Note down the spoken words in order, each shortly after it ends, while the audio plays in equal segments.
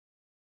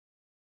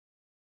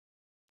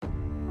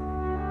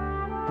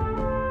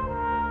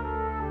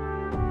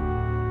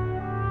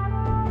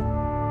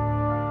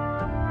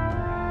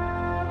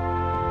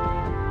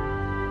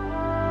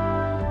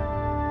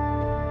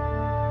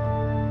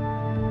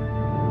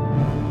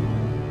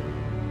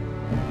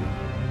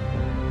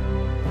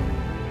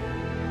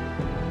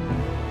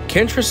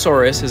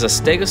Kentrosaurus is a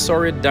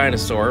stegosaurid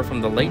dinosaur from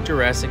the late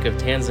Jurassic of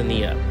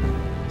Tanzania.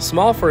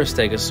 Small for a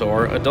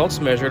stegosaur, adults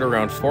measured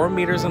around 4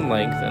 meters in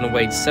length and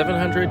weighed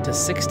 700 to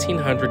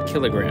 1,600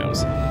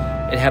 kilograms.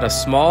 It had a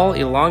small,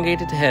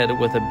 elongated head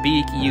with a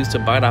beak used to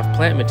bite off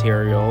plant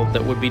material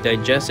that would be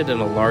digested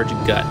in a large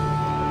gut.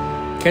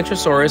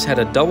 Kentrosaurus had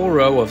a double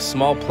row of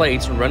small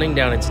plates running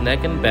down its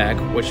neck and back,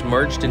 which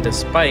merged into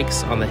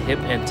spikes on the hip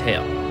and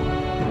tail.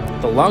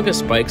 The longest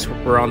spikes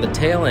were on the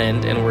tail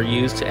end and were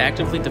used to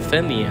actively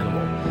defend the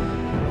animal.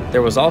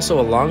 There was also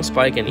a long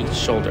spike in each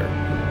shoulder.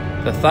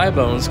 The thigh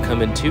bones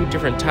come in 2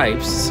 different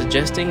types,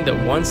 suggesting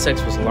that one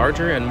sex was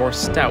larger and more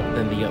stout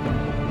than the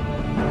other.